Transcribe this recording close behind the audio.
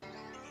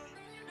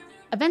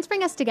Events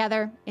bring us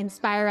together,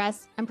 inspire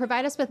us, and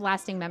provide us with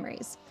lasting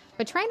memories.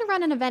 But trying to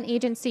run an event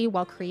agency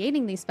while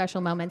creating these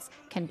special moments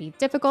can be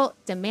difficult,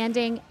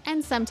 demanding,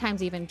 and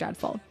sometimes even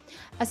dreadful,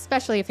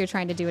 especially if you're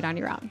trying to do it on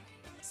your own.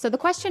 So the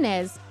question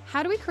is,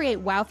 how do we create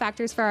wow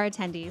factors for our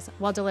attendees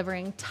while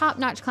delivering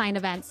top-notch client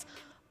events,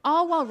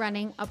 all while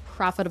running a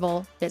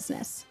profitable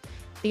business?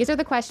 These are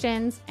the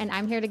questions, and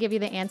I'm here to give you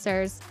the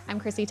answers. I'm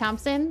Chrissy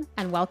Thompson,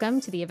 and welcome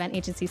to the Event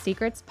Agency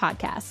Secrets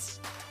podcast.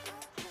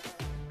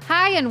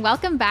 Hi, and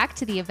welcome back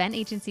to the Event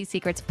Agency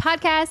Secrets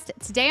podcast.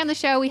 Today on the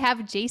show, we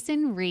have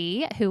Jason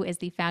Rhee, who is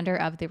the founder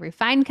of the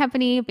Refined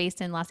Company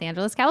based in Los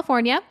Angeles,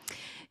 California.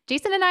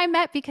 Jason and I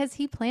met because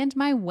he planned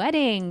my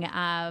wedding,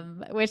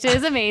 which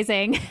is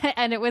amazing.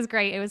 And it was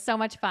great. It was so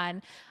much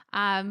fun.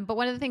 But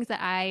one of the things that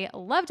I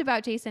loved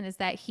about Jason is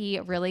that he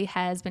really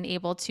has been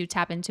able to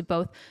tap into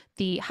both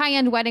the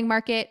high-end wedding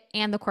market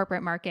and the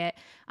corporate market.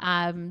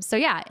 So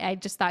yeah, I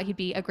just thought he'd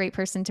be a great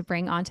person to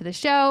bring onto the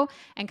show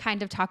and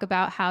kind of talk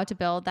about how to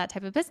build that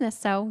type of business.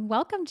 So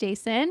welcome,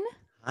 Jason.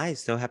 Hi,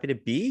 so happy to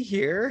be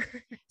here.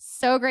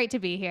 So great to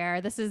be here.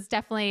 This is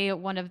definitely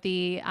one of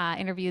the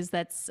interviews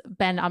that's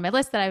been on my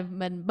list that I've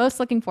been most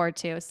looking forward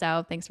to.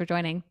 So thanks for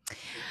joining.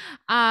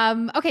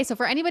 Okay, so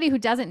for anybody who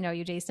doesn't know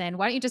you, Jason,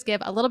 why don't you just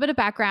give a little bit of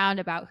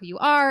background about who you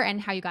are and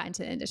how you got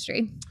into the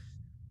industry?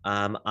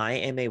 I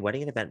am a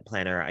wedding and event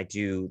planner. I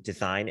do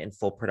design and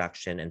full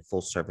production and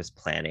full service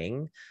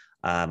planning.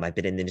 I've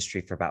been in the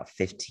industry for about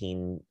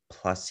 15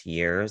 plus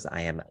years.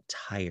 I am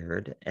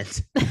tired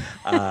and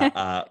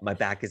my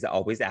back is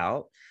always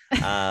out.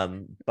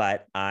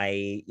 But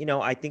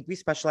I think we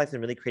specialize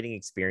in really creating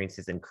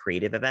experiences and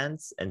creative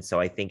events. And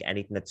so I think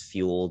anything that's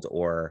fueled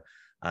or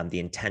the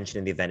intention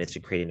of the event is to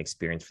create an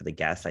experience for the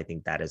guests. I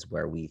think that is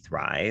where we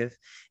thrive.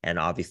 And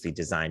obviously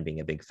design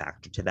being a big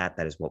factor to that.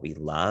 That is what we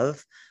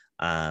love.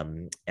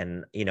 I'm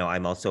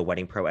also a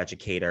wedding pro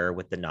educator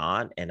with the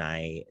Knot, and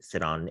I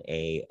sit on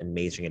an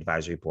amazing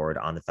advisory board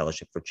on the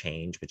Fellowship for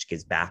Change, which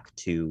gives back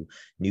to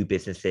new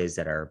businesses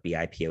that are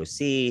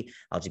BIPOC,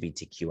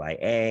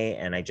 LGBTQIA.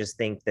 And I just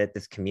think that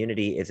this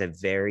community is a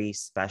very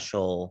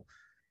special,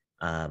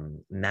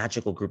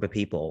 magical group of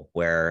people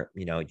where,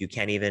 you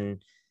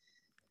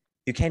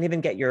can't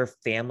even get your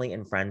family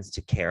and friends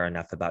to care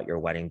enough about your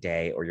wedding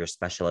day or your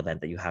special event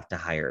that you have to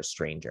hire a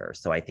stranger.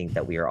 So I think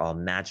that we are all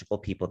magical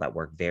people that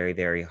work very,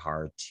 very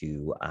hard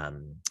to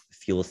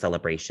fuel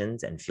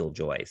celebrations and fuel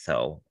joy.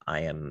 So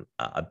I am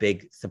a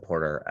big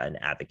supporter and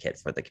advocate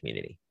for the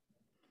community.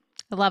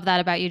 I love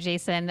that about you,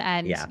 Jason.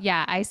 And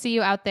yeah, I see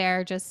you out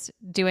there just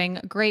doing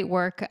great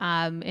work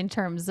in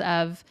terms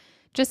of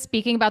just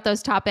speaking about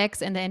those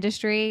topics in the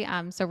industry.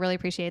 So really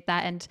appreciate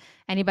that. And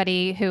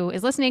anybody who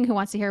is listening who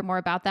wants to hear more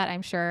about that,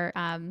 I'm sure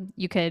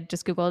you could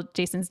just Google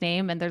Jason's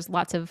name and there's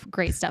lots of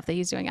great stuff that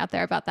he's doing out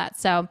there about that.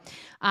 So,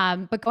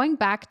 but going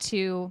back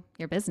to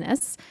your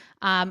business,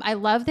 I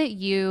love that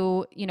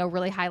you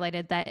really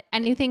highlighted that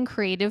anything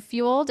creative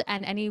fueled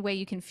and any way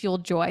you can fuel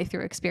joy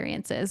through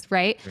experiences,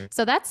 right? Mm-hmm.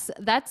 So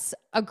that's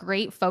a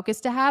great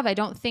focus to have. I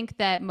don't think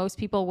that most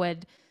people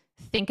would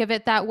think of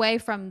it that way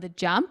from the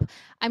jump.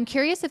 I'm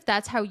curious if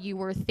that's how you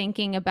were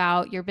thinking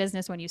about your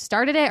business when you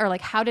started it, or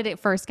like, how did it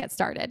first get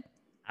started?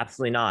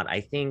 Absolutely not. I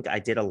think I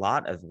did a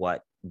lot of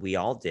what we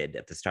all did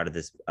at the start of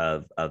this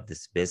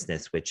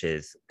business, which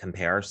is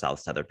compare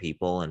ourselves to other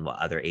people and what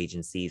other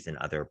agencies and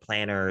other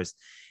planners.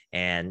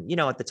 And,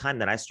 at the time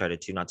that I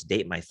started to, not to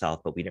date myself,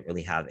 but we didn't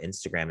really have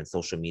Instagram and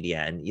social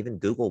media, and even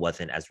Google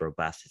wasn't as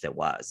robust as it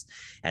was.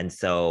 And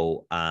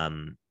so,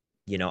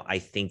 I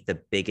think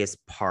the biggest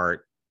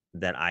part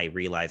that I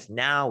realize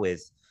now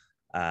is,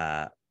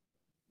 I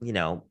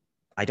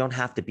don't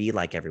have to be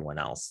like everyone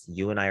else.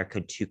 You and I are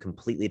two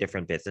completely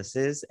different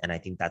businesses. And I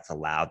think that's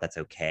allowed, that's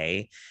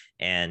okay.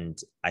 And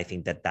I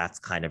think that that's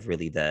kind of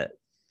really the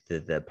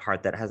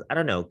part that has,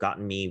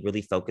 gotten me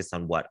really focused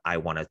on what I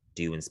want to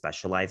do and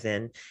specialize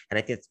in. And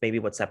I think it's maybe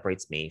what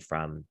separates me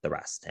from the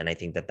rest. And I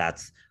think that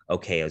that's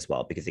okay as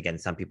well, because again,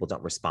 some people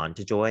don't respond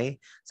to joy.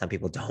 Some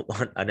people don't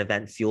want an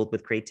event fueled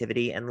with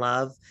creativity and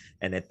love.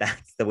 And if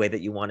that's the way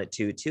that you want it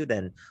to too,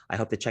 then I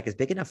hope the check is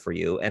big enough for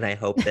you. And I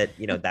hope that,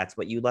 that's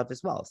what you love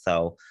as well.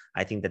 So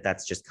I think that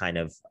that's just kind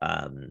of,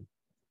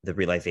 the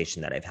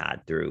realization that I've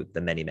had through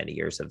the many, many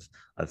years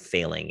of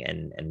failing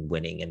and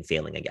winning and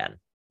failing again.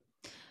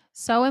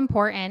 So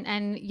important.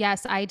 And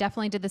yes, I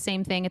definitely did the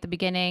same thing at the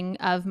beginning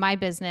of my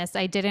business.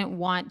 I didn't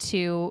want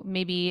to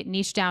maybe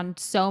niche down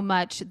so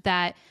much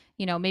that,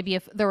 maybe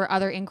if there were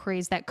other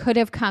inquiries that could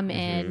have come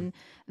in,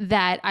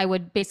 that I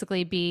would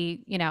basically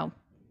be,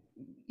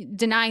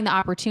 denying the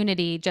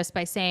opportunity just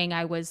by saying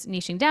I was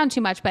niching down too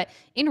much. But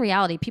in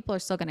reality, people are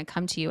still going to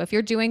come to you. If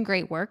you're doing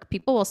great work,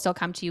 people will still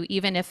come to you,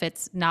 even if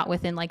it's not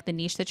within like the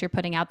niche that you're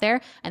putting out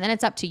there. And then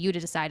it's up to you to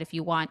decide if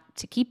you want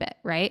to keep it,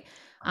 right?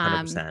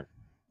 100%.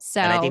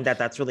 And I think that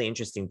that's really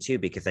interesting too,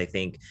 because I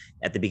think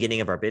at the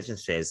beginning of our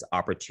businesses,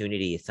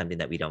 opportunity is something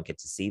that we don't get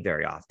to see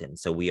very often.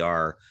 So we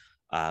are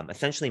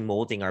essentially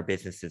molding our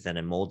businesses and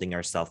then molding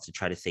ourselves to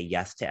try to say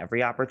yes to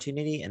every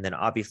opportunity. And then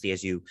obviously,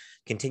 as you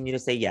continue to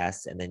say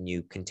yes, and then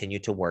you continue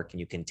to work and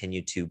you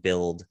continue to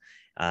build,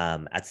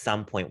 at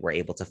some point, we're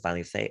able to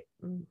finally say,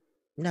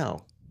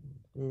 no,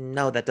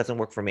 no, that doesn't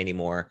work for me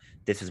anymore.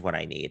 This is what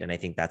I need. And I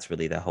think that's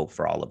really the hope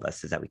for all of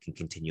us, is that we can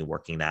continue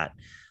working that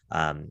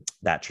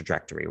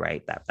trajectory,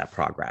 right? That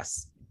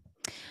progress.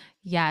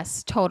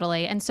 Yes,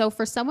 totally. And so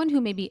for someone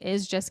who maybe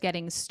is just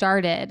getting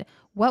started,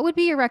 what would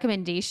be your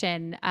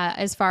recommendation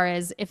as far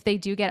as if they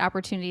do get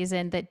opportunities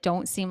in that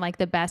don't seem like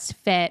the best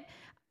fit?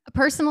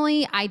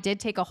 Personally, I did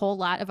take a whole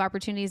lot of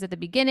opportunities at the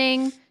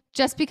beginning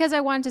just because I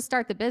wanted to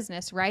start the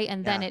business, right?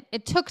 And then Yeah.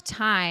 it took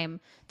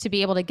time to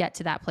be able to get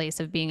to that place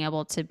of being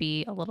able to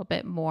be a little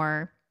bit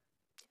more,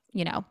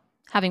 you know,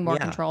 having more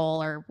Yeah.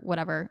 control or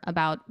whatever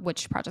about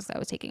which projects I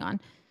was taking on.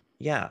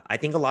 Yeah, I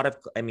think a lot of,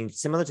 I mean,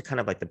 similar to kind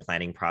of like the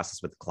planning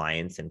process with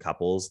clients and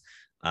couples,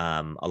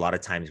 a lot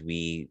of times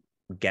we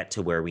get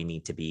to where we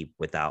need to be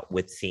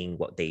with seeing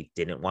what they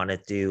didn't want to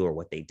do or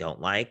what they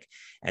don't like.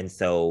 And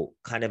so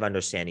kind of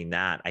understanding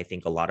that, I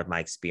think a lot of my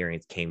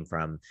experience came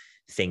from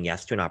saying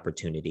yes to an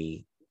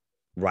opportunity,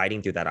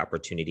 riding through that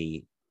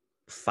opportunity,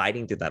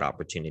 fighting through that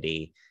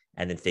opportunity,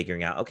 and then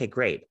figuring out, okay,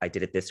 great, I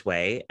did it this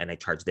way and I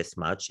charged this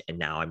much, and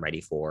now I'm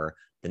ready for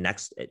the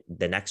next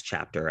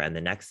chapter and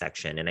the next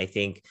section. And I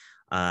think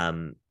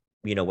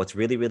what's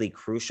really, really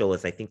crucial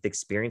is, I think the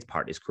experience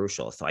part is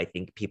crucial. So I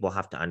think people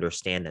have to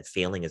understand that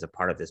failing is a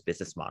part of this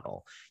business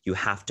model. You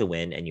have to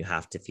win and you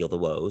have to feel the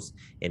woes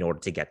in order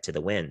to get to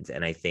the wins.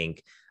 And I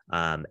think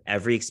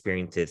every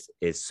experience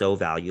is so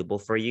valuable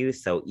for you.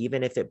 So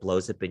even if it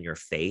blows up in your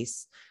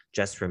face,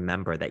 just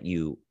remember that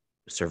you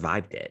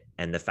survived it,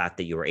 and the fact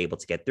that you were able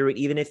to get through it.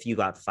 Even if you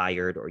got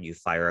fired or you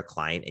fire a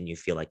client and you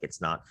feel like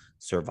it's not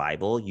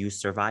survival, you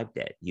survived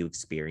it, you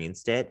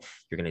experienced it.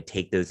 You're going to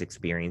take those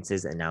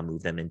experiences and now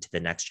move them into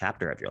the next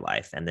chapter of your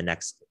life and the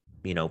next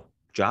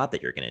job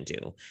that you're going to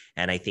do.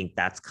 And I think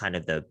that's kind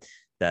of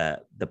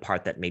the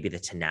part that maybe the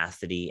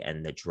tenacity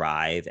and the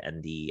drive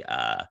and the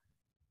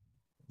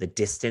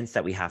distance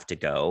that we have to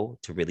go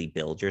to really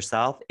build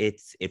yourself.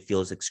 It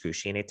feels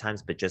excruciating at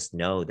times, but just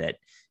know that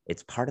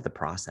it's part of the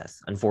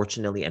process.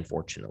 Unfortunately,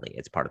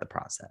 it's part of the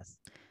process.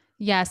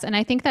 Yes, and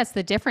I think that's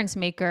the difference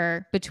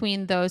maker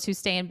between those who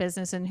stay in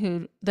business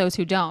and those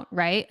who don't,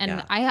 right? And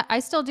Yeah. I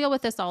still deal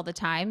with this all the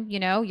time.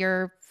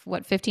 You're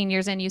what, 15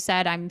 years in, you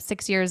said. I'm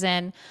 6 years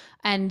in,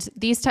 and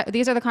these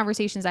are the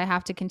conversations I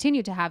have to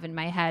continue to have in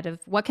my head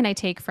of what can I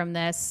take from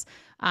this,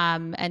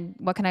 and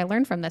what can I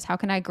learn from this? How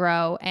can I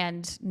grow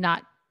and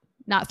not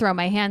throw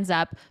my hands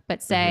up,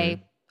 but say,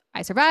 Mm-hmm.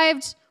 I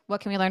survived. What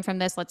can we learn from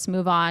this? Let's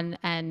move on.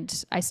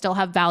 And I still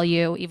have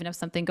value. Even if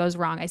something goes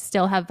wrong, I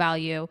still have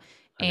value,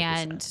 100%.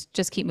 and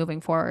just keep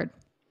moving forward.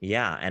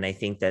 Yeah. And I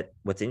think that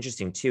what's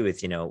interesting too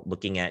is,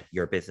 looking at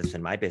your business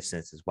and my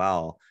business as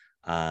well.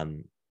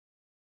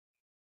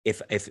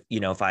 If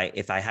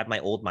I had my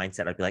old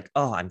mindset, I'd be like,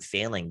 oh, I'm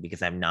failing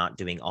because I'm not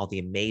doing all the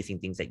amazing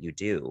things that you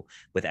do,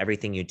 with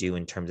everything you do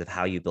in terms of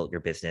how you built your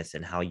business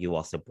and how you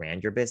also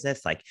brand your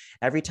business. Like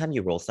every time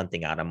you roll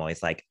something out, I'm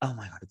always like, oh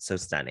my God, it's so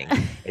stunning.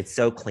 It's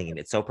so clean.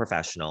 It's so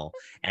professional.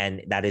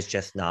 And that is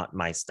just not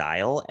my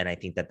style. And I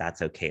think that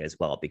that's okay as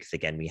well, because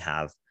again,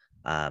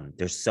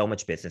 there's so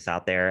much business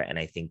out there. And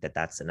I think that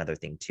that's another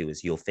thing too,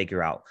 is you'll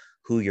figure out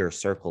who your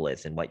circle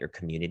is and what your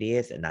community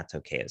is. And that's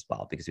okay as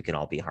well, because we can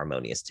all be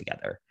harmonious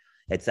together.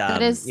 It's,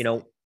 That is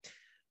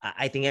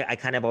I think I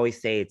kind of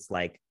always say, it's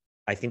like,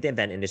 I think the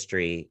event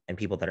industry and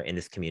people that are in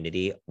this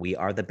community, we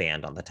are the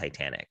band on the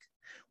Titanic.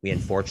 We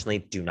unfortunately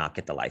do not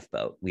get the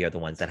lifeboat. We are the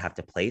ones that have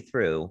to play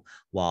through,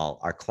 while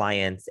our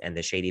clients and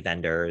the shady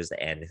vendors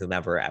and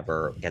whomever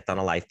ever gets on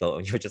a lifeboat.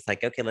 And you're just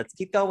like, okay, let's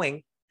keep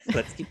going.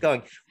 Let's keep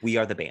going. We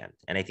are the band.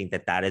 And I think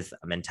that that is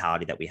a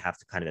mentality that we have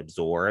to kind of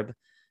absorb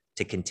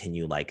to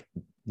continue, like,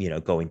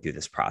 going through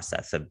this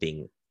process of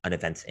being an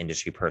events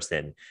industry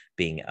person,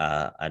 being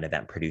an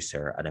event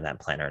producer, an event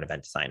planner, an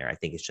event designer. I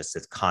think it's just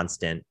this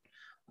constant,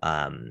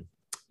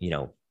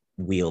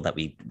 wheel that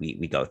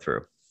we go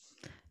through.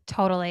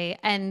 totally.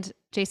 And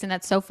Jason,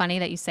 that's so funny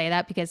that you say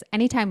that, because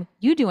anytime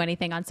you do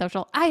anything on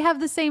social, I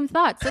have the same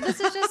thought. So this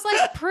is just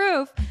like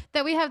proof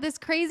that we have this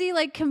crazy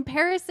like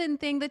comparison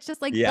thing that's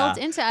just like Yeah. built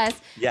into us.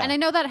 Yeah. And I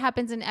know that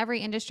happens in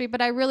every industry,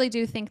 but I really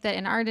do think that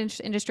in our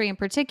industry in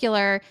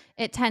particular,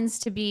 it tends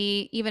to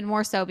be even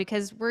more so,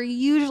 because we're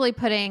usually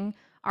putting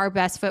our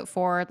best foot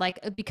forward, like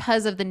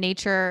because of the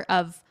nature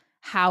of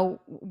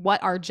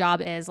what our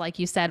job is. Like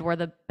you said, we're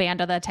the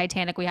band of the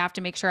Titanic. We have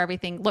to make sure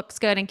everything looks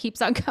good and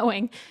keeps on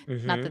going.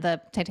 Not that Mm-hmm.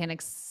 the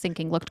Titanic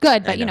sinking looked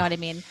good, I but you know know. what I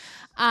mean.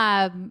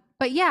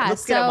 But It yeah,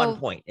 looks good at one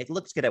so point. It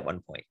looks good at one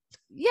point.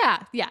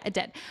 yeah, it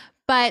did.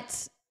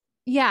 But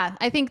yeah,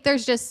 I think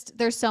there's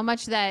so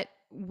much that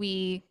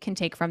we can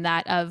take from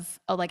that of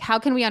like, how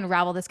can we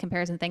unravel this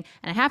comparison thing?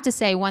 And I have to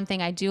say, one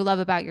thing I do love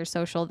about your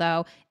social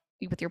though,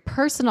 with your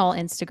personal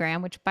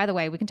Instagram, which by the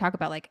way, we can talk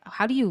about, like,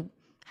 how do you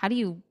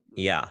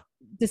Yeah.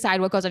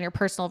 decide what goes on your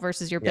personal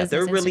versus your Yeah.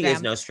 There business really is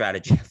Instagram? no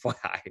strategy,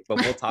 FYI,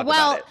 but we'll talk about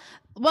Well, it.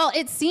 Well,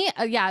 it seems,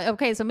 yeah,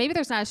 okay. So maybe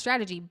there's not a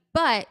strategy,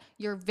 but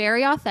you're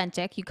very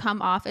authentic. You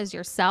come off as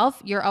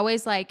yourself. You're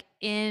always like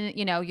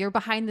you're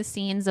behind the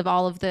scenes of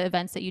all of the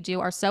events that you do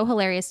are so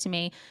hilarious to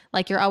me.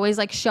 Like you're always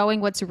like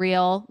showing what's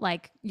real,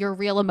 like your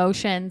real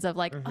emotions of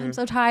like, oh, I'm Hmm.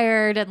 so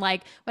tired and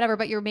like whatever,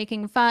 but you're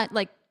making fun,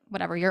 like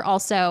whatever. You're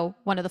also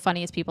one of the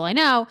funniest people I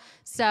know.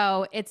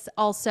 So it's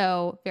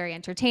also very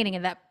entertaining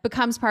and that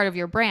becomes part of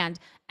your brand.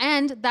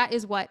 And that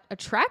is what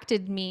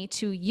attracted me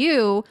to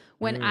you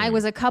when I Mm.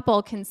 was a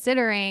couple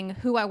considering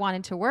who I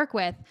wanted to work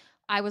with.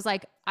 I was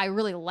like, I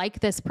really like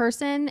this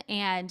person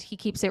and he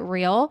keeps it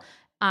real.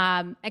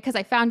 Because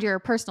I found your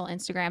personal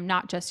Instagram,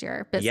 not just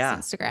your business Yeah,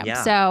 Instagram.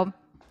 yeah. So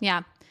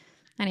yeah.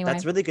 Anyway.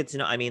 That's really good to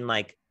know. I mean,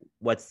 like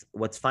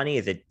what's funny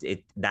is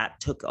it that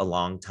took a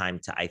long time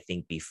to, I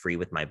think, be free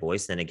with my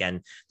voice. And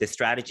again, the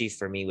strategy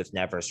for me was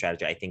never a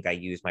strategy. I think I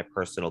use my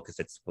personal because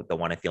it's the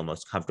one I feel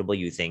most comfortable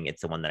using.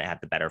 It's the one that I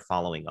have the better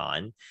following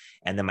on.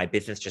 And then my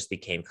business just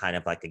became kind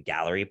of like a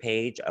gallery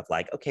page of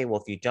like, okay,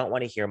 well, if you don't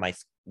want to hear my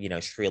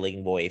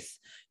shrilling voice,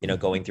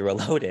 going through a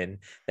load in,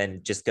 then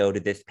just go to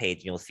this page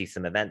and you'll see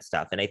some event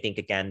stuff. And I think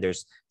again,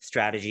 there's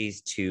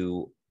strategies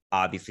to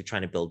obviously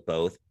trying to build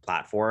both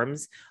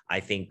platforms. I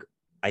think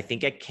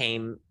it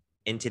came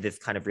into this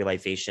kind of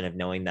realization of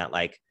knowing that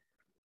like,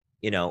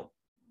 you know,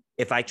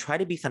 if I try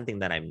to be something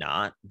that I'm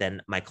not,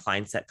 then my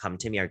clients that come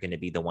to me are going to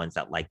be the ones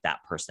that like that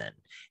person.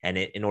 And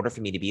in order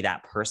for me to be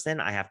that person,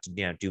 I have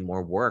to, do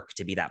more work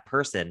to be that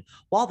person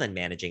while then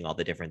managing all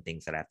the different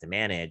things that I have to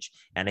manage.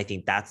 And I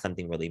think that's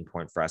something really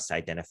important for us to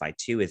identify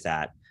too, is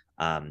that,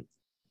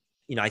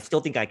 I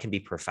still think I can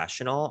be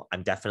professional.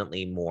 I'm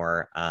definitely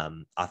more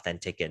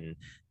authentic and,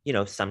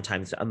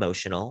 sometimes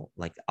emotional.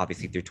 Like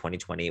obviously through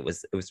 2020, it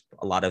was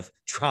a lot of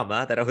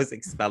trauma that I was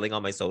expelling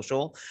on my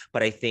social.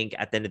 But I think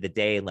at the end of the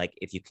day, like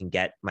if you can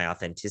get my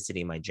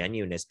authenticity, my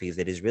genuineness, because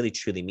it is really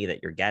truly me that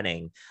you're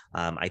getting,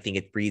 I think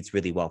it breeds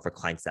really well for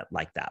clients that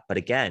like that. But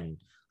again,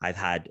 I've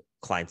had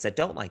clients that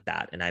don't like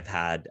that, and I've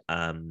had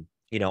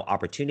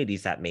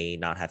opportunities that may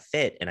not have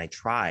fit, and I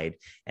tried,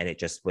 and it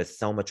just was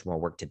so much more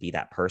work to be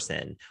that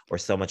person, or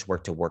so much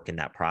work to work in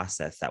that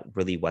process that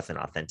really wasn't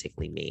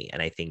authentically me.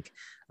 And I think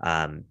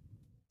um,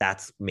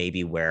 that's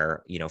maybe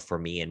where, for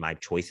me and my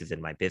choices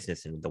in my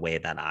business and the way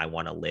that I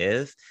want to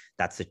live,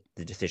 that's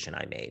the decision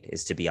I made,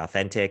 is to be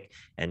authentic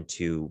and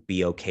to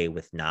be okay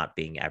with not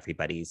being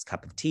everybody's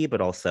cup of tea,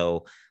 but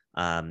also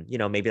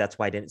maybe that's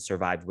why I didn't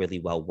survive really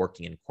well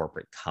working in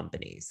corporate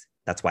companies.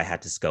 That's why I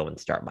had to go and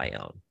start my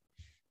own.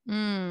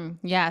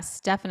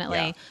 Yes, Yeah.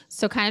 definitely.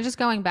 So, kind of just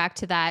going back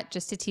to that,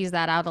 just to tease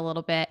that out a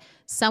little bit,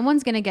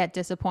 someone's going to get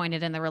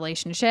disappointed in the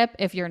relationship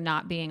if you're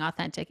not being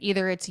authentic.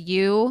 Either it's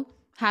you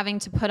having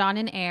to put on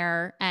an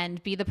air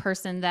and be the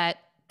person that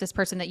this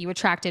person that you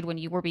attracted when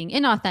you were being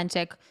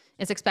inauthentic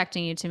is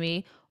expecting you to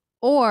be,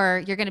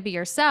 or you're going to be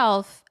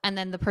yourself, and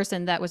then the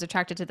person that was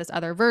attracted to this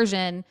other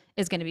version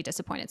is going to be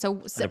disappointed. So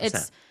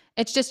 100%.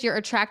 it's just you're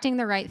attracting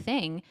the right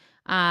thing,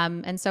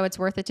 and so it's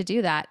worth it to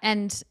do that.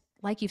 And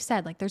like you've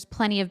said, like there's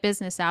plenty of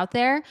business out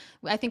there.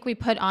 I think we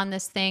put on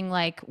this thing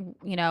like,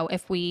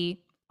 if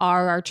we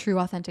are our true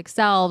authentic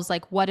selves,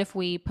 like what if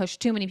we push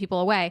too many people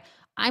away?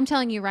 I'm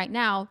telling you right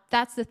now,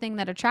 that's the thing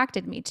that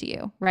attracted me to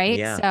you, right?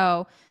 Yeah.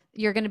 So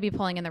you're going to be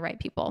pulling in the right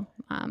people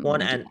Well,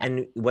 when you do and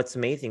that. what's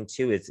amazing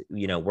too is,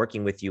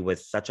 working with you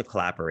was such a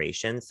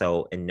collaboration.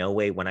 So in no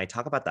way, when I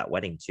talk about that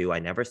wedding too, I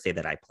never say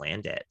that I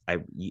planned it.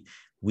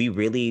 We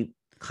really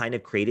kind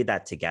of created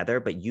that together,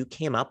 but you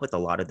came up with a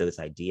lot of those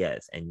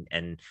ideas,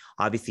 and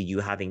obviously you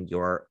having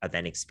your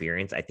event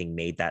experience, I think,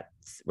 made that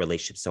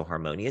relationship so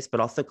harmonious.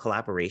 But also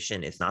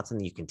collaboration is not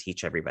something you can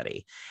teach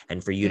everybody.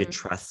 And for you to Mm.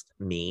 trust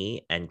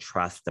me and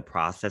trust the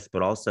process,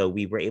 but also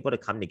we were able to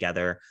come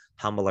together,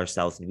 humble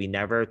ourselves, and we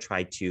never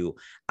tried to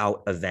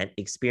out event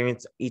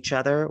experience each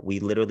other. We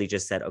literally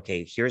just said,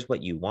 okay, here's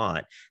what you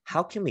want.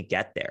 How can we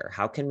get there?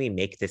 How can we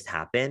make this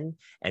happen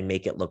and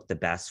make it look the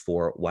best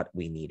for what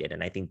we needed?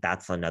 And I think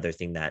that's another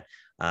thing that,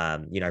 I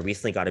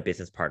recently got a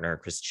business partner,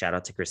 Chris, shout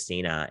out to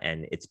Christina,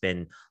 and it's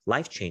been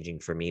life changing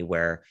for me,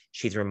 where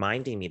she's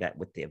reminding me that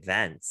with the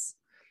events,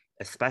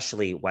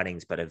 especially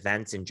weddings, but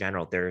events in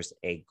general, there's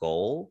a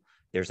goal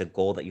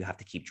that you have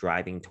to keep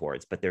driving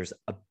towards, but there's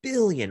a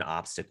billion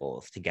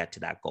obstacles to get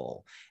to that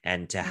goal,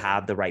 and to Mm.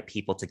 have the right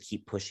people to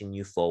keep pushing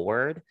you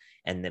forward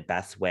in the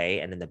best way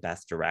and in the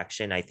best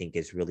direction, I think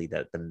is really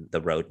the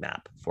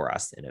roadmap for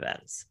us in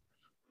events.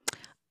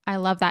 I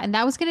love that. And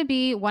that was going to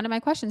be one of my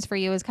questions for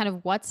you is kind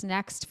of what's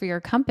next for your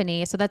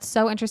company. So that's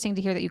so interesting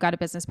to hear that you got a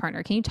business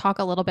partner. Can you talk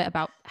a little bit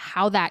about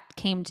how that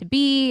came to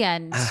be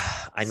and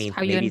I mean,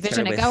 how you maybe it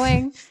envision started it with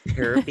going?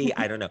 therapy.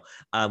 I don't know.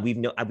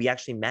 We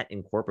actually met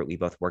in corporate. We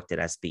both worked at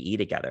SBE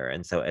together,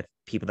 and so if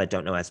people that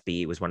don't know,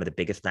 SBE was one of the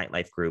biggest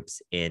nightlife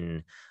groups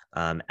in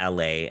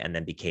LA, and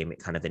then became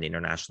kind of an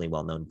internationally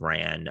well-known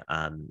brand.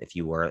 If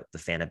you were the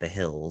fan of the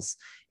Hills,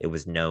 it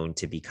was known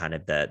to be kind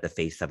of the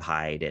face of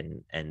Hyde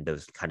and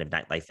those kind of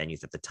nightlife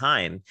venues at the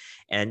time.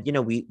 And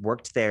we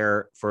worked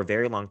there for a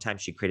very long time.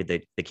 She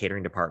created the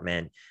catering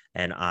department.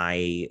 and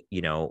I,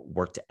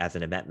 worked as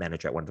an event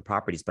manager at one of the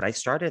properties, but I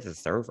started as a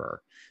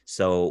server.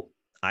 So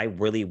I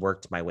really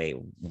worked my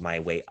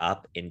way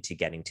up into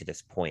getting to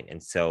this point.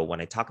 And so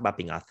when I talk about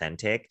being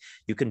authentic,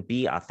 you can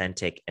be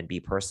authentic and be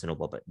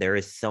personable, but there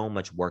is so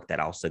much work that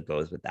also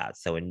goes with that.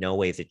 So in no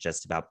way is it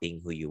just about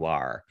being who you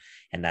are,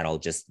 and that'll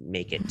just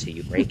make it till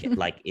you break it.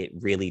 Like, it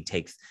really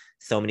takes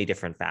so many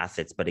different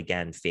facets, but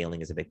again,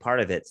 failing is a big part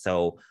of it.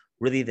 So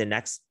really the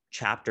next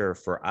chapter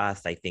for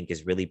us, I think,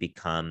 is really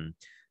become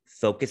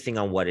focusing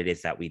on what it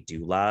is that we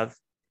do love,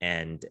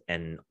 and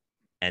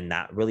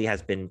that really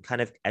has been kind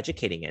of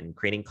educating and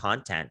creating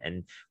content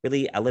and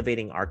really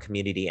elevating our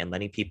community and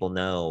letting people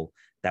know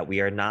that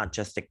we are not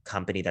just a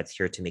company that's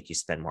here to make you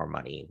spend more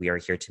money. We are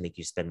here to make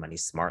you spend money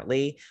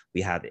smartly.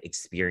 We have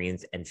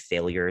experience and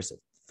failures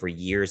for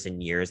years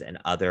and years and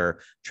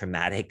other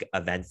traumatic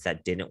events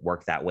that didn't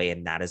work that way.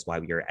 And that is why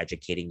we are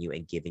educating you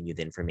and giving you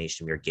the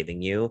information we are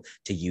giving you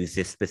to use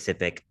this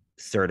specific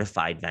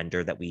certified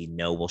vendor that we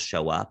know will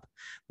show up.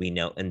 We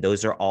know, and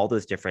those are all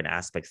those different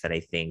aspects that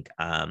I think,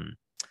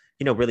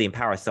 really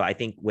empower us. So I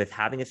think with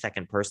having a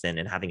second person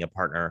and having a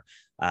partner,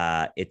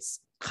 it's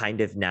kind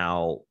of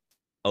now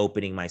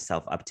opening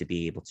myself up to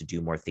be able to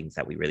do more things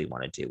that we really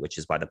want to do, which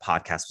is why the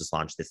podcast was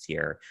launched this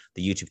year,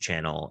 the YouTube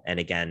channel. And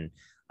again,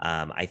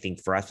 I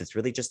think for us, it's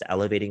really just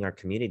elevating our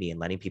community and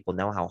letting people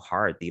know how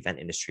hard the event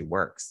industry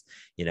works,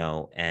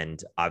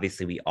 and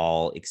obviously we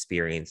all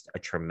experienced a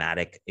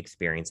traumatic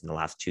experience in the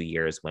last 2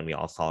 years when we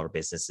all saw our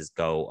businesses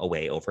go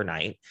away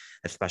overnight,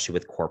 especially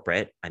with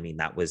corporate. I mean,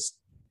 that was,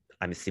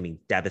 I'm assuming,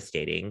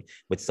 devastating.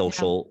 With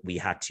social, we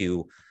had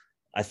to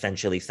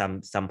essentially,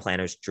 some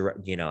planners,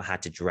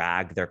 had to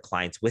drag their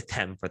clients with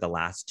them for the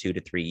last 2 to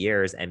 3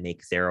 years and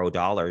make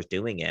 $0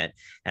 doing it.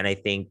 And I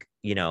think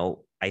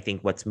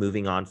what's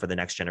moving on for the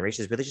next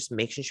generation is really just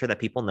making sure that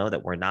people know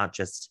that we're not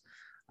just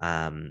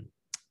a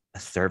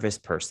service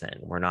person.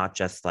 We're not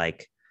just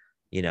like,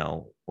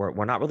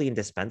 we're not really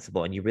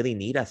indispensable, and you really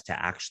need us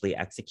to actually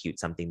execute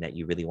something that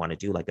you really want to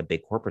do, like a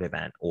big corporate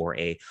event or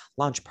a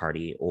launch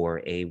party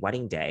or a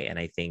wedding day. And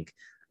I think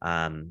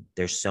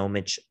there's so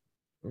much,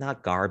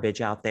 not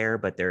garbage out there,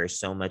 but there's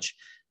so many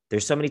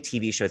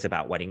TV shows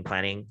about wedding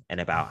planning and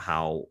about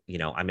how,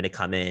 I'm going to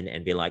come in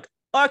and be like,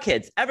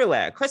 orchids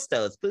everywhere,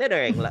 crystals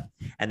glittering,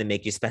 and then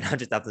make you spend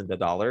hundreds of thousands of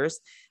dollars.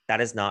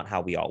 That is not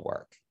how we all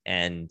work.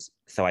 And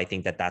so I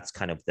think that that's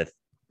kind of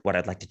what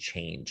I'd like to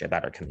change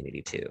about our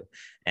community too.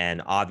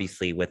 And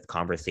obviously with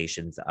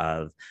conversations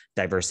of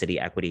diversity,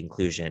 equity,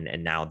 inclusion,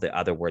 and now the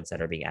other words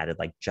that are being added,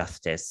 like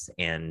justice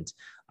and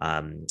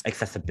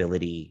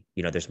accessibility,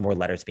 there's more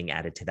letters being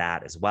added to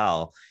that as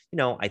well.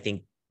 I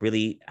think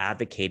really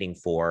advocating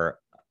for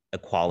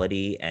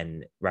equality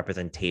and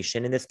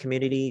representation in this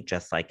community,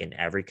 just like in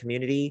every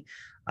community,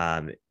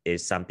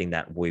 is something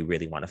that we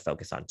really want to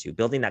focus on too.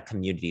 Building that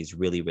community is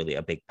really, really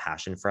a big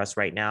passion for us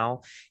right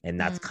now. And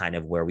that's kind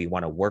of where we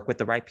want to work with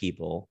the right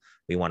people.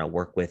 We want to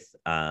work with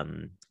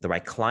the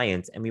right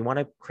clients, and we want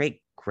to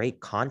create great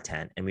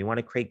content, and we want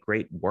to create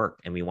great work,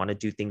 and we want to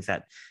do things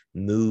that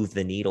move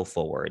the needle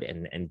forward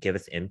and give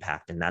us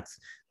impact. And that's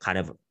kind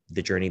of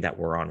the journey that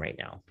we're on right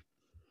now.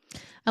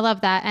 I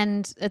love that.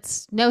 And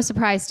it's no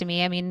surprise to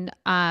me. I mean,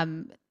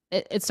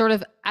 it's sort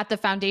of at the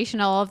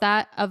foundational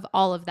of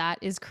all of that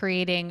is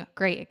creating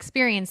great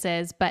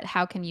experiences, but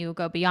how can you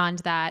go beyond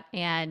that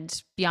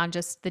and beyond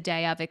just the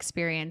day of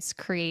experience,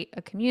 create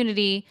a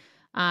community,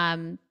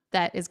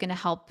 that is going to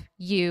help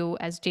you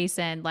as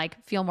Jason, like,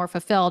 feel more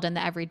fulfilled in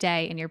the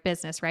everyday in your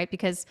business, right?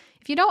 Because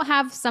if you don't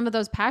have some of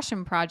those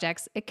passion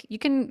projects, you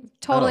can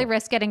totally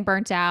risk getting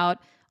burnt out,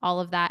 all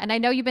of that. And I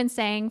know you've been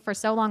saying for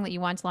so long that you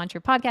want to launch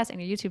your podcast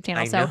and your YouTube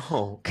channel.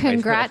 So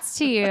congrats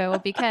to you,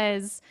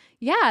 because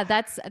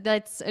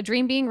that's a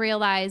dream being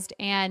realized.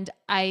 And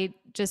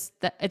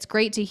it's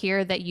great to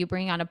hear that you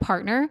bringing on a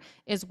partner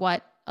is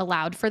what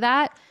allowed for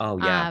that. Oh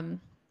yeah.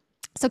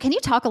 So can you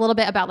talk a little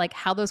bit about like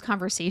how those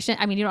conversations,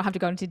 I mean, you don't have to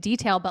go into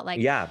detail, but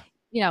like,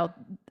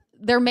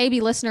 there may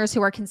be listeners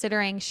who are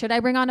considering, should I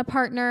bring on a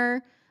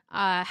partner?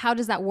 How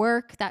does that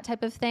work? That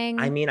type of thing.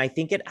 I mean, I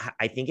think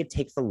it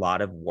takes a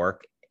lot of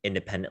work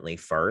independently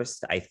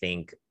first. I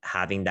think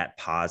having that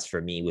pause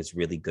for me was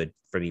really good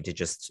for me to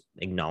just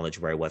acknowledge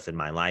where I was in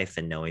my life,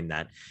 and knowing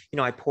that,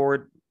 I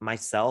poured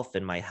myself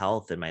and my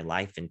health and my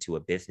life into a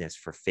business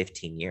for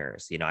 15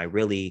 years. I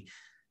really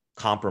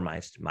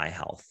compromised my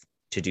health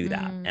to do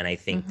that. And I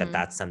think that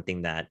that's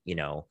something that,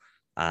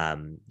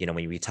 when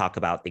we talk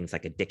about things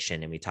like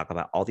addiction, and we talk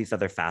about all these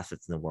other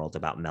facets in the world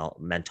about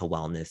mental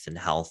wellness and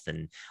health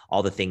and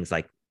all the things,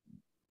 like,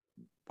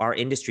 our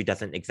industry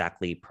doesn't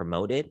exactly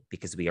promote it,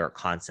 because we are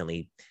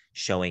constantly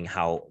showing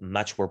how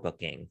much we're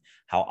booking,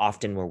 how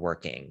often we're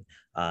working,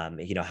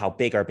 how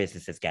big our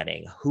business is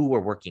getting, who we're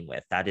working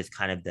with. That is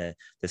kind of the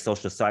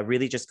social. So I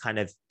really just kind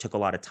of took a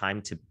lot of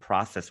time to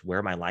process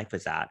where my life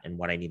was at and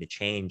what I need to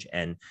change,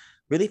 and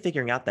really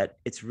figuring out that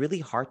it's really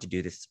hard to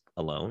do this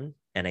alone.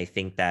 And I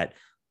think that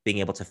being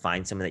able to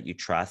find someone that you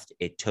trust,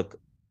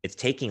 it's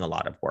taking a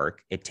lot of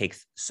work. It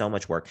takes so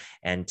much work.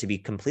 And to be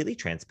completely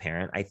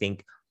transparent, I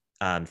think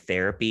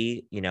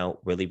therapy,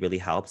 really, really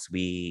helps.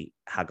 We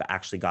have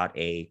actually got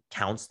a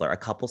counselor, a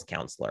couples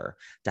counselor,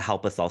 to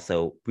help us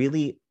also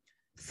really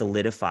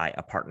solidify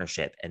a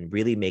partnership and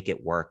really make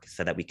it work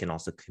so that we can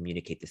also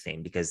communicate the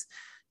same. Because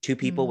two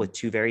people Mm. with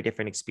two very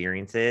different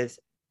experiences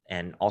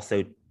and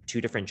also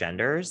two different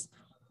genders,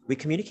 we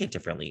communicate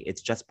differently.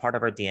 It's just part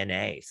of our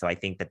DNA. So I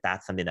think that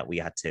that's something that we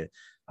had to,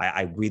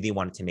 I really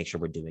wanted to make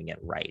sure we're doing it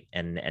right.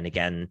 And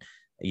again,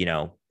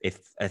 if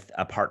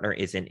a partner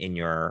isn't in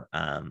your,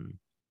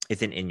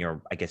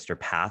 I guess, your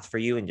path for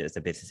you and as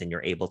a business, and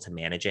you're able to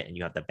manage it and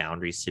you have the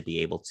boundaries to be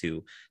able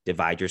to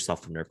divide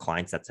yourself from your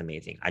clients, that's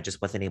amazing. I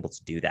just wasn't able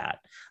to do that.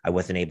 I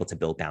wasn't able to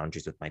build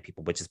boundaries with my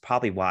people, which is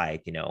probably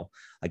why,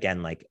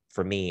 again, like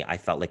for me, I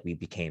felt like we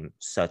became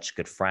such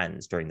good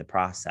friends during the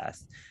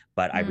process.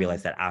 But I Mm.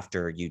 realized that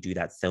after you do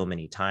that so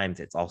many times,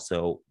 it's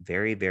also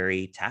very,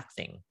 very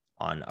taxing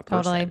on a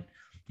Totally.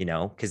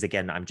 person, because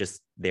again, I'm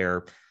just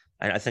there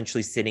and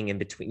essentially sitting in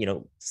between,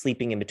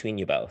 sleeping in between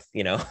you both.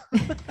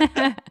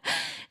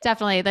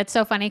 Definitely. That's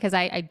so funny because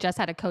I just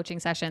had a coaching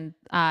session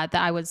that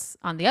I was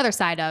on the other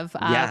side of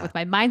Yeah. with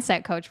my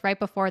mindset coach right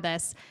before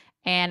this.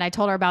 And I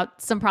told her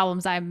about some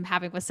problems I'm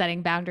having with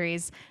setting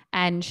boundaries.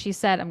 And she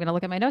said, I'm going to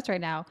look at my notes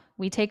right now.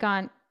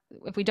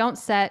 If we don't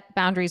set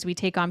boundaries, we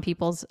take on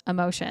people's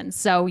emotions.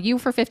 So you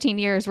for 15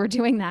 years were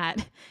doing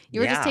that. You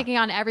were just Yeah. taking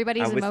on I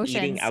everybody's was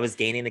eating, I emotions. was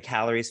gaining the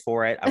calories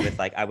for it.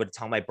 I would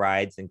tell my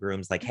brides and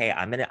grooms, like, hey,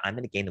 I'm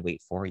gonna gain the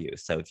weight for you.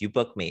 So if you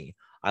book me,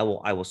 I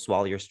will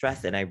swallow your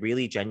stress. And I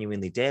really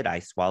genuinely did. I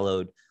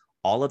swallowed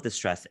all of the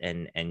stress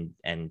and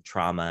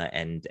trauma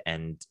and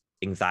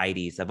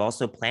anxieties of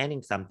also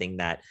planning something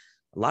that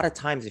a lot of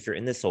times, if you're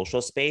in the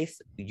social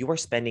space, you are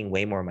spending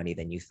way more money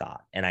than you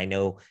thought. And I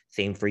know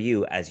same for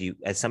you, as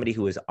somebody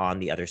who was on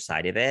the other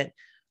side of it.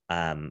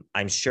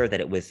 I'm sure that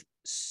it was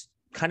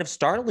kind of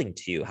startling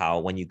to you how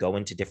when you go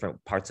into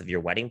different parts of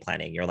your wedding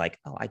planning, you're like,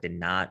 oh, I did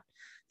not.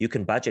 You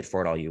can budget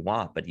for it all you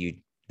want, but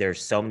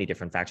there's so many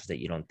different factors that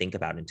you don't think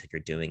about until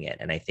you're doing it.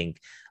 And I think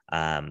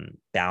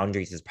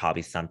boundaries is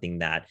probably something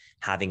that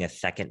having a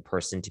second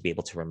person to be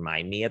able to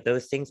remind me of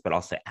those things, but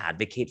also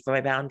advocate for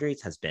my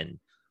boundaries, has been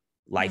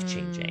life Mm.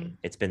 changing.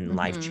 It's been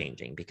life Hmm.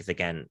 changing because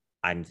again,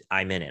 I'm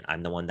in it.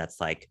 I'm the one that's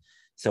like,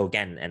 so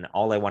again, and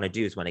all I want to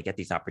do is when I get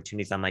these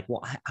opportunities, I'm like,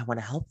 well, I want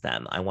to help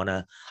them. I want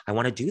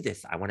to do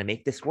this. I want to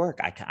make this work.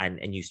 I can,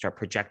 and you start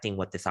projecting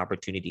what this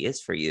opportunity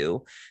is for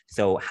you.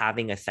 So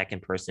having a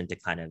second person to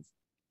kind of,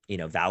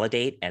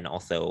 validate and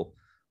also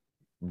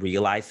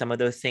realize some of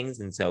those things,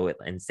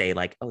 and say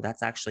like, oh,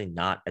 that's actually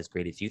not as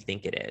great as you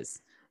think it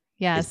is,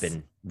 has Yes.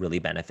 been really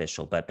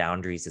beneficial. But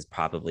boundaries is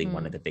probably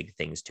one of Mm. the big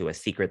things too, a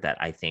secret that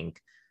I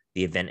think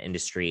the event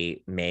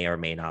industry may or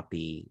may not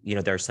be.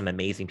 There are some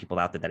amazing people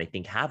out there that I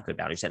think have good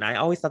boundaries. And I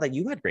always thought that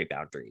you had great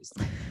boundaries.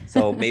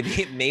 So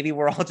maybe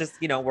we're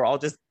all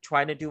just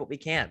trying to do what we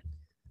can.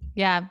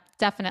 Yeah,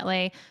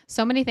 definitely.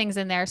 So many things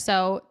in there.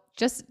 So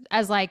just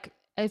as like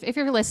if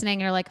you're listening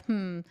and you're like,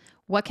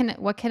 what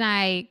can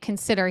I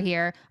consider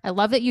here? I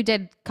love that you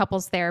did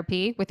couples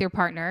therapy with your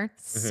partner.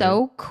 Mm-hmm.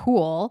 So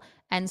cool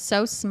and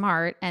so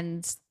smart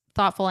and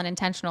thoughtful and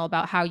intentional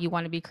about how you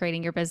want to be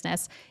creating your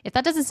business. If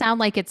that doesn't sound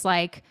like it's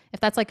like if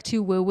that's like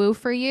too woo woo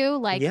for you,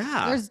 like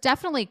Yeah. there's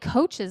definitely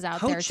coaches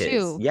out there Coaches.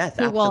 too Yes,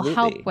 who will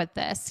help absolutely. with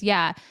this.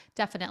 Yeah,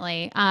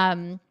 definitely.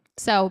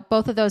 So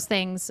both of those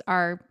things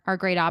are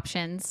great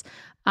options.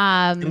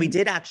 And we Um,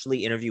 did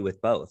actually interview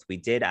with both. We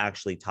did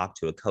actually talk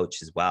to a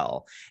coach as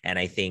well. And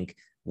I think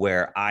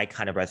where I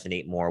kind of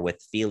resonate more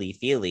with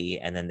feely,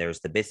 and then there's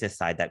the business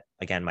side that,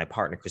 again, my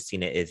partner,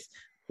 Christina, is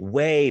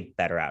way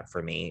better at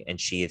for me. And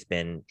she has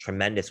been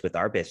tremendous with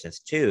our business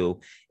too,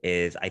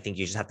 is I think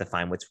you just have to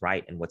find what's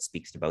right and what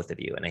speaks to both of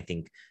you. And I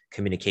think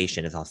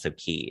communication is also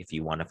key. If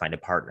you want to find a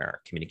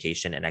partner,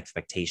 communication and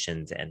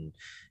expectations,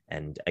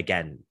 and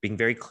again, being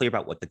very clear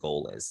about what the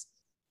goal is.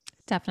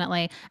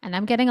 Definitely. And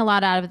I'm getting a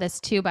lot out of this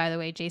too, by the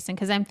way, Jason,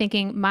 because I'm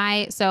thinking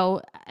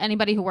so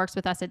anybody who works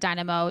with us at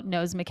Dynamo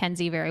knows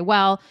Mackenzie very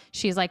well.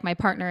 She's like my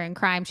partner in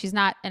crime. She's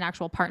not an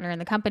actual partner in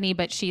the company,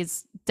 but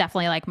she's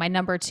definitely like my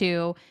number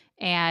two.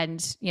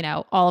 And,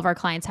 all of our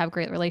clients have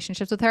great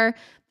relationships with her.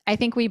 I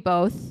think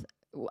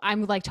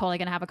I'm like totally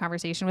going to have a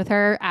conversation with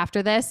her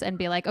after this and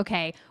be like,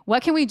 okay,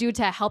 what can we do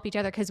to help each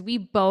other? Because we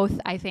both,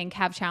 I think,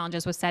 have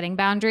challenges with setting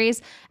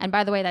boundaries. And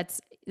by the way,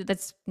 that's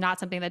not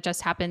something that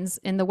just happens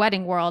in the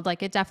wedding world.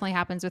 Like it definitely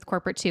happens with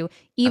corporate too.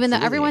 Even though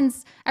Absolutely.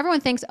 everyone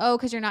thinks, oh,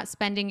 because you're not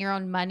spending your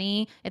own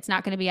money, it's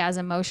not going to be as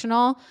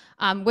emotional.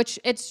 Which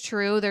it's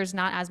true. There's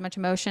not as much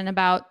emotion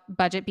about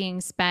budget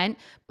being spent,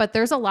 but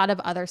there's a lot of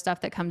other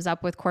stuff that comes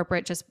up with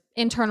corporate, just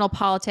internal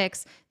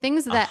politics,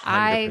 things A that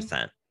hundred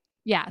percent.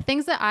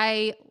 things that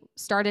I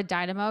started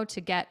Dynamo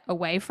to get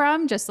away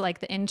from, just like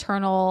the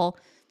internal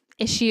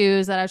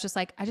issues that I was just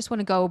like, I just want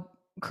to go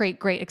create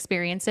great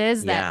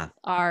experiences that Yeah.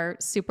 are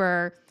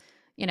super,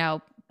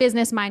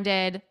 business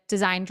minded,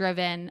 design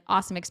driven,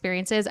 awesome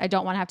experiences. I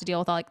don't want to have to deal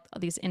with all like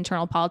these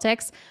internal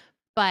politics.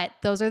 But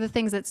those are the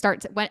things that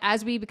start to,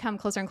 as we become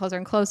closer and closer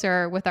and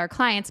closer with our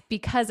clients,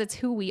 because it's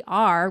who we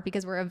are,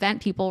 because we're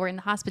event people, we're in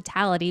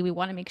hospitality, we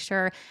want to make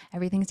sure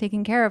everything's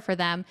taken care of for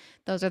them.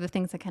 Those are the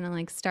things that kind of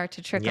like start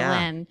to trickle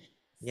Yeah. in.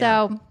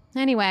 Yeah. So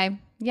anyway,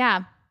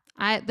 yeah,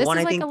 Well, this and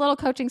is I like a think little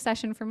coaching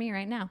session for me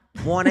right now.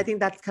 Well, and I think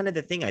that's kind of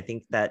the thing. I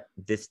think that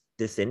this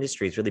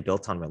industry is really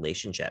built on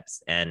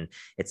relationships, and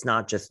it's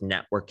not just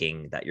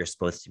networking that you're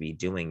supposed to be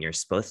doing. You're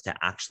supposed to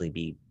actually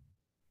be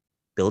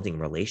building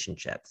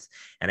relationships.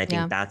 And I think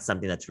Yeah. that's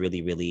something that's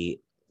really,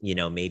 really,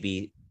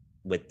 maybe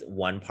with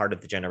one part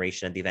of the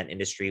generation of the event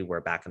industry, where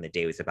back in the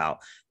day it was about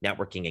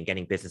networking and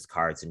getting business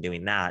cards and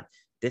doing that.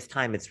 This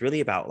time it's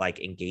really about like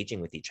engaging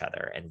with each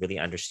other and really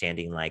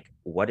understanding like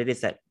what it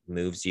is that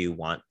moves you,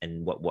 want,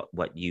 and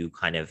what you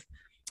kind of,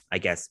 I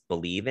guess,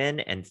 believe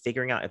in, and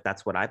figuring out if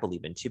that's what I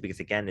believe in too.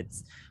 Because again,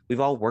 we've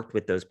all worked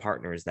with those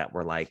partners that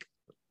were like,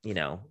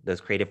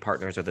 those creative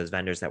partners or those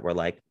vendors that were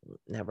like,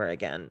 never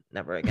again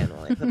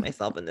will I put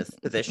myself in this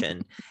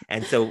position.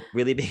 And so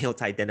really being able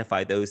to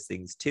identify those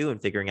things too,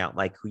 and figuring out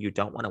like who you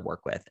don't want to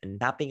work with, and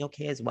that being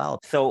okay as well.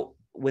 So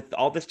with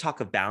all this talk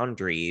of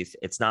boundaries,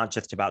 it's not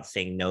just about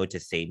saying no to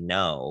say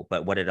no,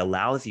 but what it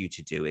allows you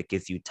to do, it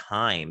gives you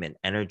time and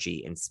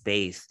energy and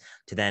space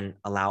to then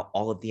allow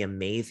all of the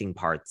amazing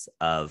parts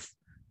of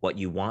what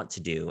you want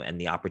to do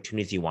and the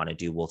opportunities you want to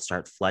do will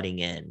start flooding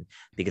in.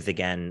 Because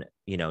again,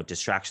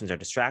 distractions are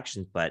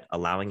distractions, but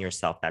allowing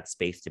yourself that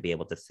space to be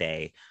able to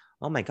say,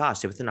 oh my gosh,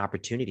 there was an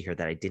opportunity here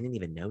that I didn't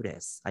even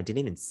notice, I didn't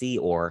even see,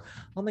 or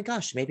oh my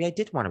gosh, maybe I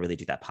did want to really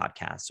do that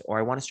podcast, or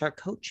I want to start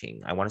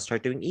coaching, I want to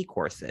start doing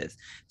e-courses.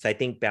 So I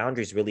think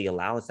boundaries really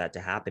allows that to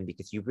happen,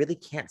 because you really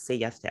can't say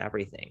yes to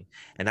everything.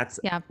 And that's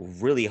Yeah.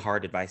 really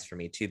hard advice for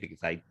me too, because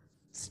I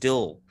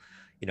still,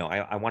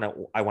 I want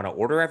to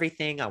order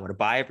everything, I want to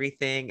buy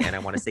everything, and I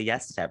want to say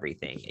yes to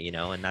everything,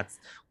 and that's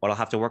what I'll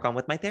have to work on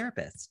with my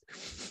therapist.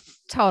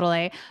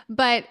 Totally.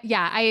 But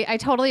yeah, I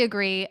totally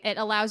agree. It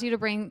allows you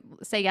to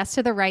say yes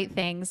to the right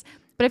things.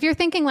 But if you're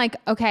thinking like,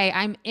 okay,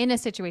 I'm in a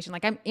situation,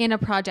 like I'm in a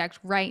project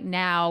right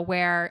now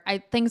where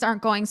things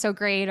aren't going so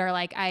great, or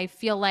like I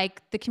feel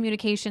like the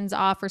communication's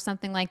off or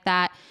something like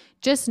that,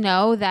 just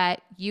know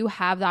that you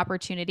have the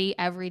opportunity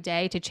every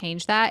day to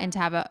change that and to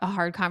have a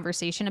hard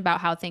conversation about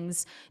how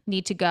things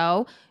need to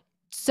go,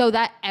 so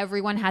that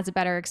everyone has a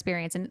better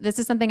experience. And this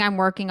is something I'm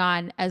working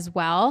on as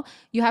well.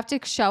 You have to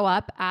show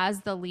up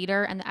as the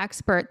leader and the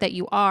expert that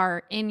you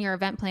are in your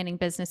event planning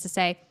business to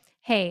say,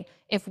 hey,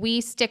 if we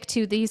stick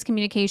to these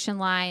communication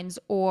lines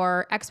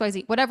or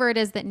XYZ, whatever it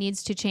is that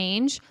needs to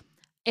change,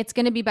 it's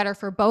going to be better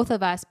for both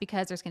of us,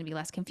 because there's going to be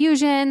less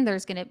confusion.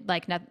 There's going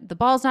to the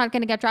ball's not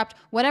going to get dropped,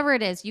 whatever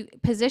it is, you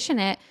position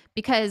it,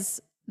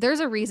 because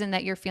there's a reason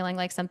that you're feeling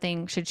like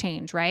something should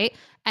change, right?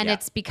 And Yeah.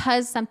 it's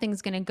because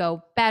something's going to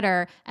go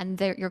better, and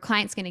your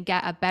client's going to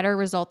get a better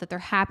result that they're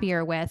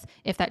happier with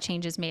if that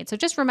change is made. So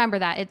just remember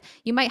that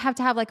you might have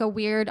to have like a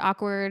weird,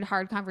 awkward,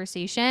 hard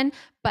conversation,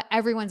 but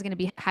everyone's going to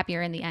be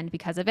happier in the end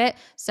because of it.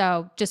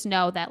 So just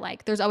know that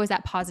like there's always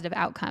that positive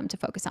outcome to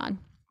focus on.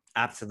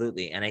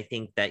 Absolutely. And I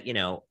think that,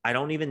 I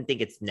don't even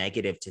think it's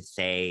negative to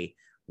say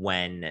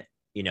when,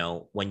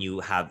 when you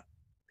have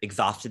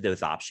exhausted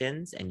those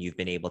options and you've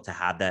been able to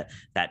have that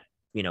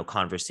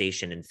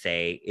conversation and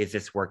say, is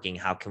this working?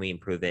 How can we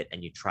improve it?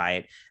 And you try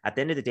it. At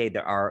the end of the day,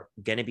 there are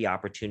going to be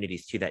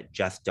opportunities too that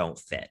just don't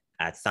fit.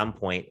 At some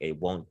point,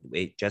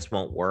 it just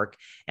won't work.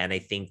 And I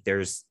think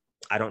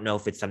I don't know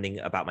if it's something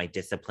about my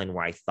discipline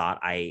where I thought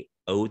I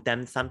owed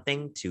them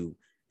something to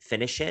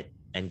finish it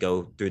and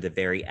go through the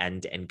very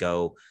end and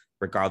go,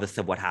 regardless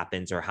of what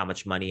happens or how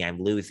much money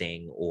I'm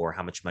losing or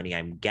how much money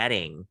I'm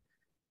getting,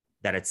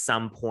 that at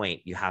some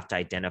point you have to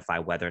identify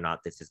whether or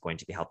not this is going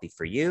to be healthy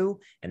for you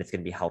and it's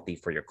going to be healthy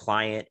for your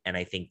client. And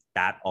I think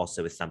that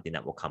also is something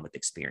that will come with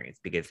experience,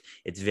 because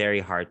it's very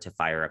hard to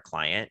fire a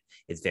client.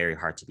 It's very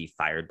hard to be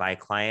fired by a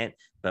client.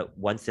 But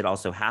once it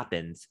also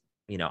happens,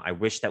 I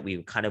wish that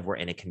we kind of were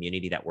in a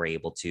community that we're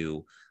able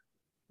to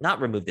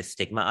not remove the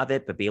stigma of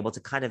it, but be able to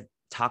kind of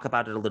talk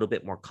about it a little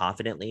bit more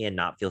confidently and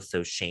not feel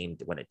so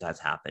shamed when it does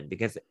happen,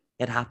 because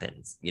it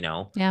happens,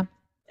 Yeah.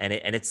 and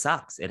it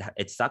sucks.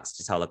 It sucks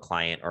to tell a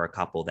client or a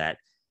couple that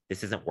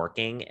this isn't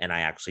working and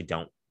I actually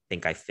don't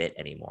think I fit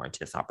anymore into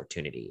this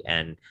opportunity.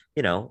 And,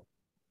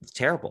 it's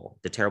terrible,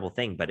 the terrible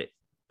thing, but it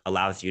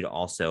allows you to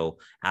also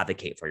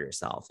advocate for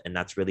yourself. And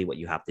that's really what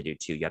you have to do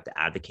too. You have to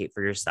advocate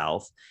for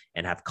yourself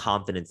and have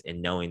confidence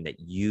in knowing that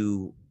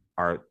you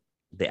are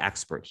the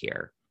expert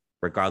here,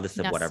 regardless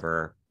of Yes.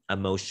 whatever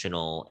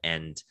emotional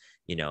and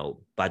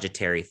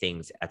budgetary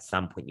things. At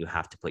some point you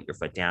have to put your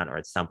foot down, or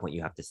at some point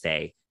you have to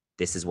say,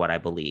 this is what I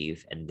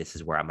believe and this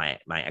is where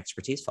my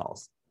expertise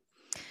falls.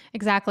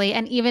 Exactly.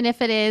 And even if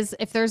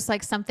there's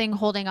like something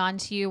holding on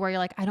to you where you're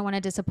like, I don't want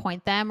to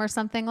disappoint them or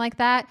something like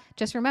that,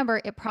 just remember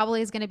it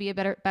probably is going to be a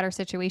better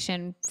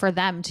situation for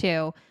them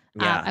too.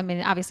 Yeah. I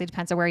mean, obviously it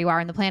depends on where you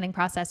are in the planning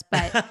process,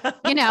 but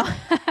you know,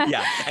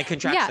 Yeah. And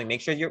contractually,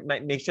 yeah.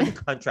 make sure the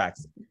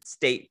contracts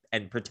state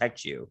and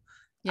protect you.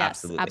 Yes,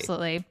 Absolutely.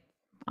 absolutely.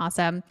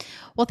 Awesome.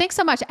 Well, thanks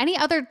so much. Any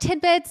other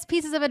tidbits,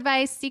 pieces of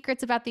advice,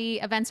 secrets about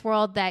the events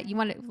world that you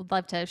would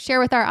love to share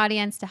with our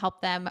audience to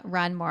help them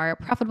run more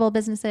profitable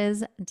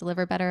businesses and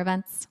deliver better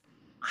events?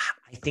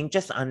 I think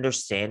just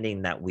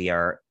understanding that we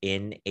are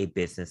in a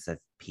business of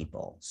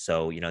people.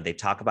 So, they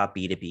talk about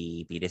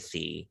B2B,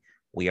 B2C.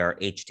 We are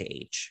H to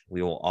H.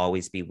 We will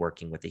always be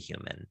working with a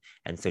human.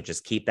 And so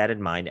just keep that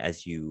in mind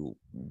as you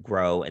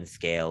grow and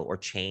scale or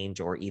change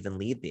or even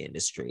leave the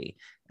industry.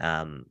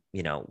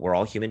 We're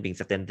all human beings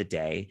at the end of the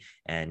day,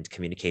 and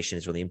communication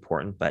is really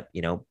important, but,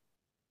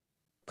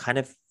 kind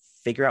of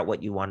figure out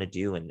what you want to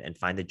do and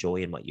find the joy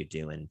in what you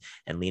do and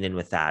lean in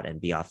with that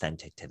and be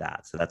authentic to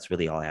that. So that's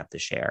really all I have to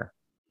share.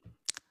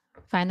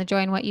 Find the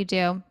joy in what you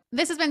do.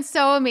 This has been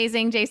so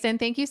amazing, Jason.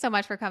 Thank you so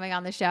much for coming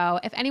on the show.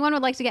 If anyone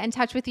would like to get in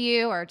touch with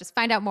you or just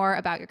find out more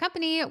about your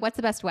company, what's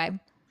the best way?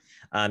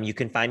 You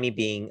can find me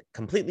being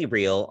completely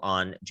real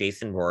on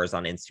Jason Roars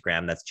on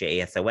Instagram. That's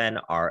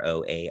JASON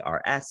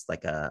ROARS,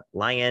 like a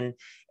lion.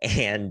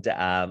 And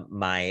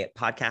my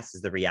podcast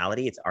is The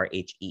Reality. It's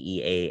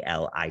RHEEALITY.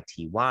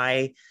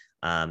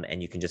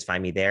 And you can just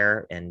find me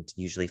there and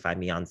usually find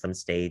me on some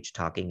stage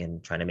talking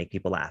and trying to make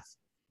people laugh.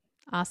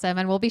 Awesome.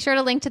 And we'll be sure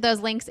to link to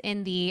those links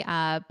in the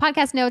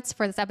podcast notes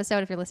for this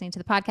episode if you're listening to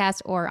the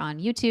podcast or on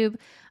YouTube.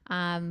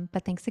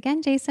 But thanks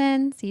again,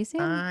 Jason. See you soon.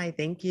 Bye.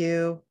 Thank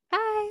you.